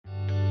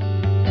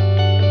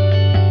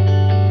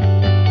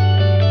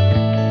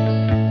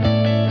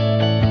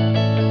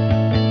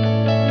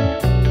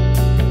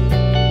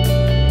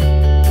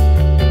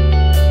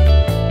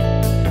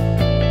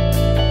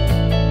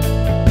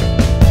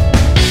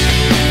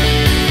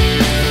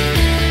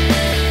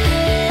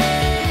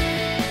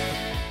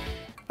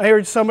I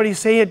heard somebody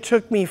say it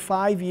took me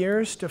 5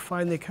 years to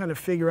finally kind of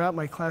figure out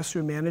my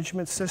classroom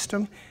management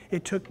system.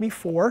 It took me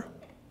 4.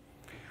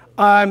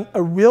 A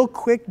real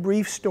quick,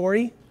 brief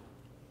story.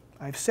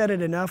 I've said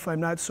it enough, I'm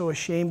not so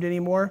ashamed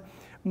anymore.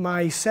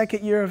 My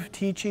second year of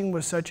teaching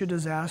was such a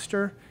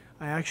disaster.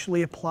 I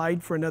actually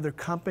applied for another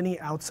company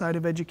outside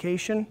of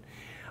education.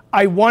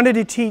 I wanted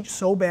to teach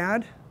so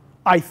bad.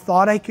 I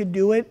thought I could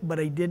do it, but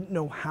I didn't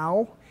know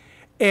how.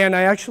 And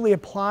I actually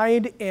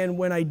applied, and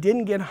when I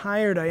didn't get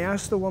hired, I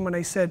asked the woman,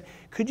 I said,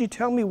 could you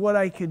tell me what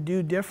I could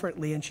do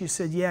differently? And she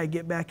said, yeah,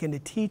 get back into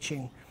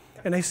teaching.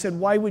 And I said,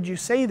 why would you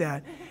say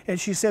that? And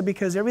she said,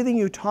 because everything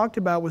you talked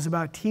about was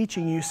about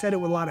teaching. You said it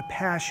with a lot of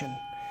passion.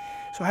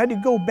 So I had to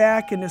go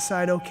back and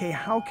decide, okay,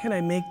 how can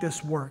I make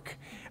this work?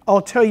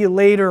 I'll tell you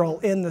later, I'll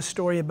end the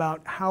story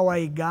about how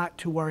I got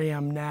to where I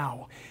am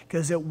now.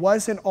 Because it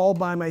wasn't all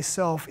by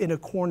myself in a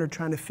corner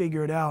trying to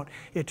figure it out.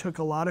 It took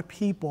a lot of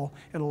people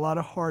and a lot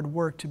of hard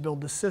work to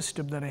build the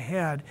system that I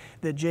had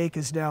that Jake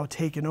has now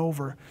taken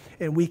over.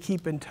 And we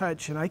keep in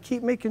touch, and I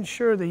keep making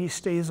sure that he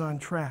stays on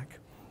track.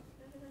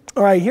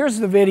 All right, here's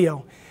the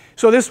video.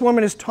 So this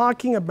woman is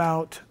talking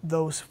about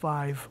those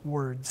 5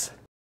 words.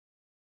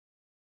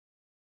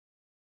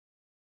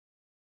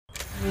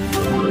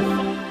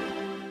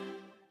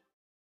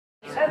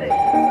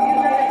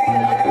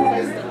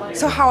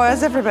 So how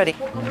is everybody?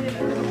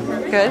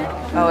 Good?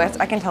 Oh,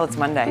 I can tell it's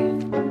Monday.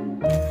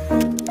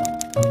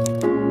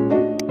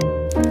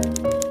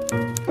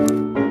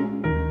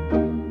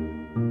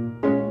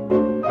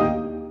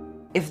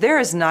 If there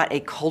is not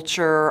a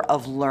culture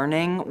of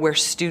learning where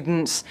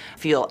students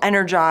feel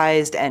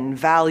energized and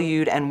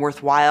valued and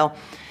worthwhile,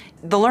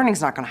 the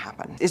learning's not going to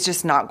happen. It's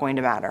just not going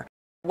to matter.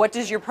 What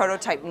does your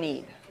prototype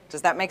need?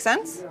 Does that make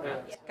sense?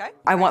 Okay.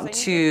 I want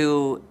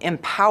to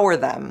empower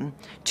them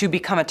to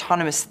become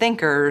autonomous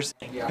thinkers.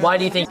 Why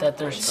do you think that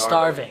they're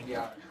starving?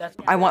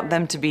 I want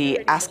them to be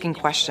asking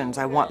questions.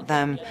 I want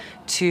them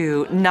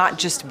to not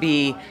just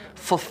be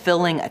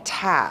fulfilling a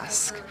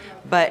task,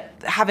 but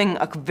having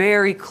a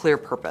very clear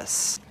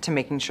purpose to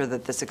making sure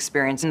that this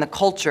experience and the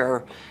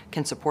culture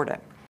can support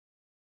it.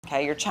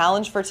 Okay, your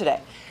challenge for today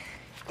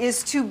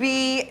is to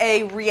be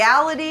a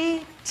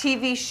reality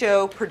TV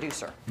show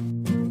producer.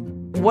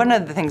 One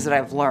of the things that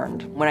I've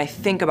learned when I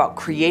think about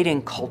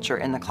creating culture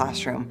in the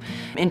classroom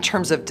in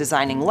terms of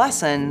designing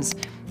lessons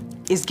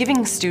is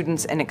giving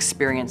students an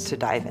experience to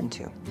dive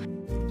into.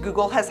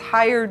 Google has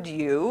hired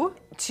you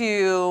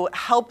to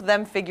help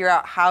them figure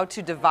out how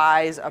to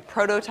devise a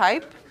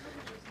prototype.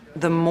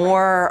 The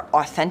more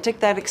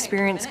authentic that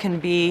experience can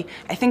be,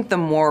 I think the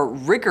more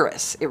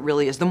rigorous it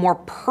really is, the more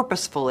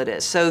purposeful it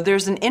is. So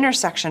there's an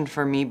intersection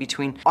for me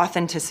between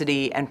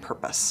authenticity and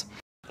purpose.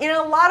 In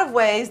a lot of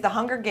ways, the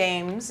Hunger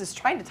Games is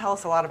trying to tell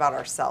us a lot about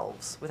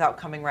ourselves without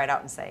coming right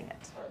out and saying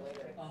it.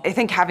 I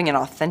think having an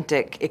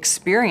authentic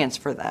experience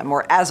for them,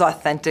 or as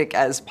authentic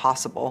as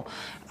possible,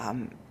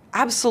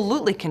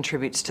 absolutely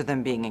contributes to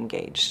them being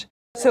engaged.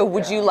 So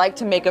would you like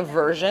to make a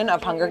version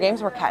of Hunger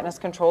Games where Katniss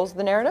controls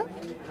the narrative?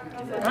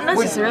 Not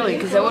necessarily,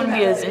 because that wouldn't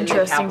be as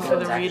interesting for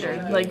the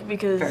reader. Like,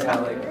 because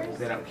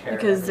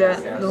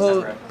the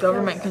whole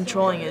government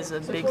controlling is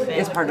a big thing.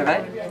 Is part of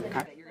it?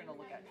 Okay.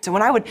 So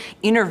when I would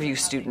interview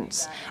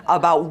students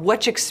about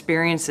which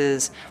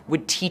experiences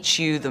would teach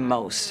you the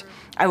most,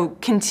 I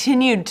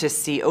continued to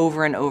see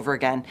over and over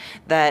again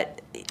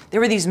that there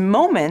were these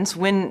moments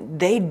when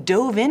they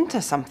dove into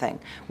something,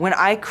 when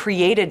I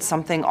created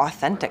something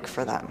authentic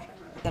for them.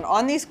 And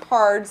on these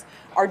cards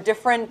are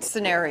different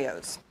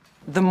scenarios.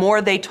 The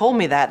more they told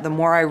me that, the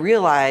more I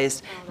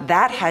realized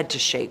that had to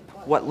shape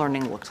what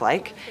learning looked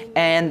like,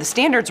 and the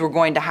standards were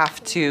going to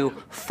have to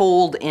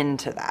fold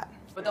into that.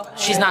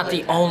 She's not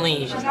the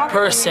only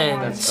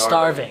person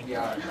starving.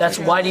 That's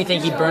why do you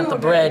think he burnt the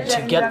bread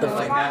to get the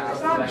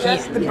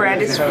food? The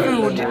bread is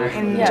food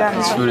in general.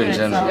 It's food in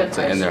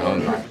general, in their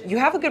home. You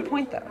have a good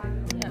point though.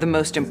 The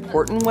most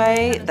important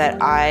way that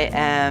I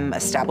am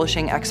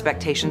establishing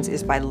expectations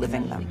is by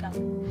living them.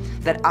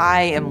 That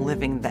I am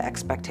living the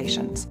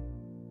expectations.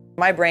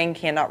 My brain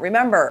cannot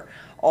remember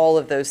all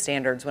of those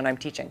standards when I'm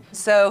teaching.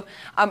 So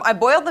I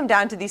boiled them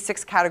down to these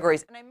 6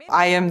 categories.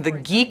 I am the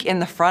geek in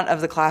the front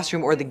of the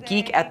classroom or the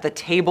geek at the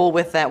table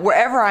with them,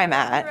 wherever I'm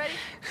at,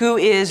 who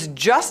is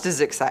just as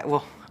excited,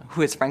 well,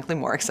 who is frankly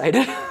more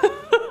excited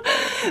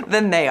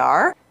than they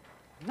are.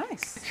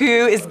 Nice. Who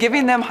is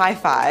giving them high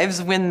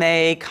fives when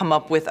they come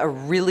up with a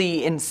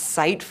really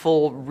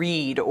insightful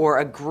read or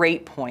a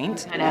great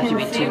point. I'd have to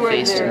be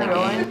two-faced in the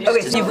game.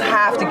 Okay, so you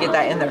have to get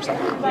that in there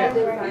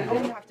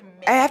somehow.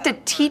 I have to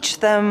teach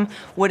them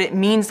what it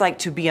means like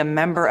to be a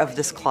member of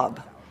this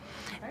club.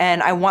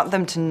 And I want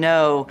them to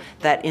know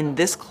that in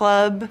this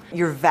club,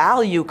 your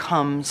value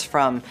comes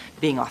from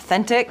being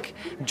authentic,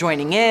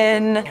 joining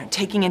in,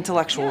 taking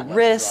intellectual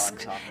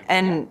risk,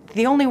 and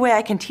the only way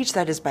I can teach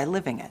that is by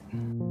living it.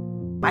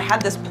 I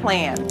had this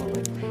plan,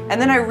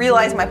 and then I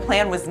realized my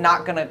plan was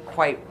not gonna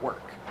quite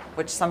work,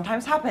 which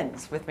sometimes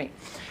happens with me.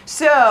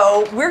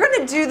 So we're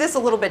gonna do this a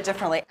little bit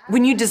differently.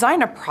 When you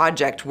design a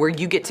project where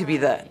you get to be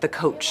the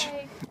coach,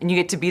 and you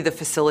get to be the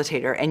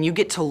facilitator, and you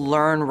get to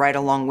learn right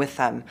along with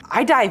them,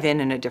 I dive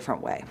in a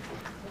different way.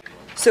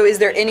 So is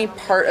there any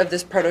part of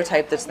this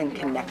prototype that's then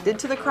connected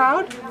to the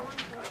crowd?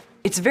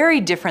 It's very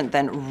different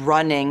than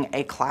running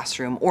a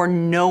classroom or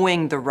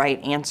knowing the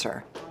right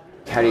answer.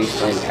 How do you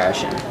explain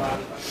passion?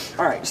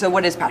 All right, so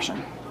what is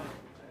passion?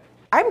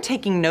 I'm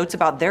taking notes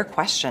about their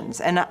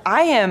questions, and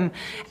I am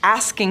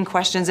asking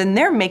questions, and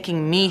they're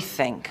making me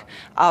think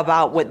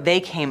about what they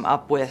came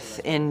up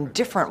with in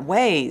different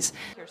ways.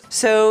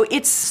 So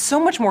it's so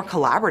much more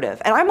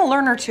collaborative, and I'm a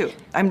learner too.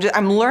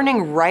 I'm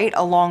learning right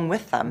along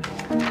with them.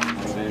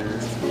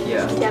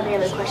 Yeah. Do you have any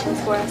other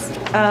questions for us?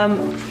 I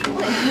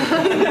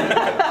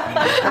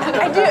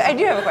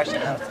do have a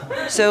question.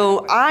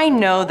 So I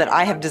know that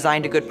I have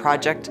designed a good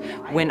project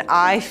when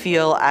I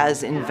feel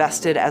as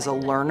invested as a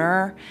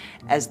learner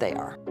as they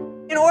are.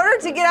 In order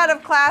to get out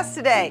of class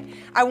today,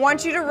 I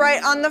want you to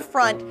write on the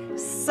front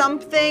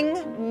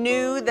something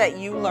new that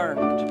you learned.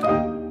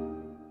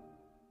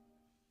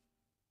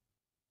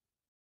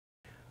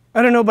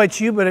 I don't know about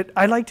you, but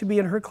I'd like to be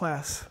in her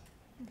class.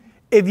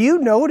 If you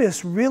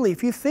notice, really,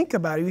 if you think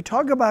about it, you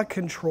talk about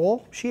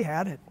control, she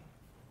had it.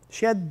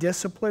 She had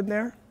discipline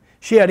there.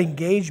 She had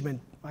engagement.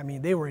 I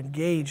mean, they were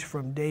engaged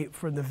from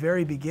the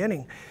very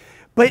beginning.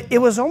 But it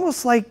was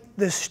almost like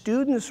the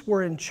students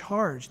were in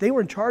charge. They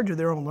were in charge of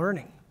their own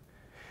learning.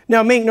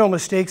 Now, make no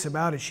mistakes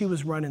about it. She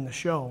was running the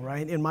show,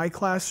 right? In my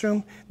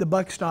classroom, the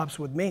buck stops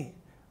with me,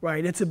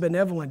 right? It's a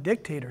benevolent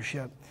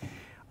dictatorship.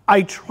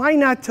 I try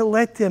not to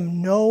let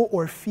them know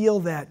or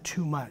feel that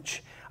too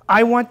much.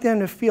 I want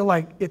them to feel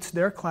like it's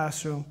their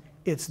classroom,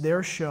 it's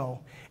their show,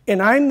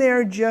 and I'm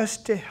there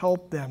just to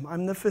help them.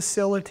 I'm the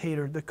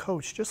facilitator, the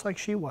coach, just like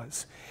she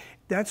was.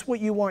 That's what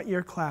you want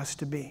your class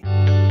to be.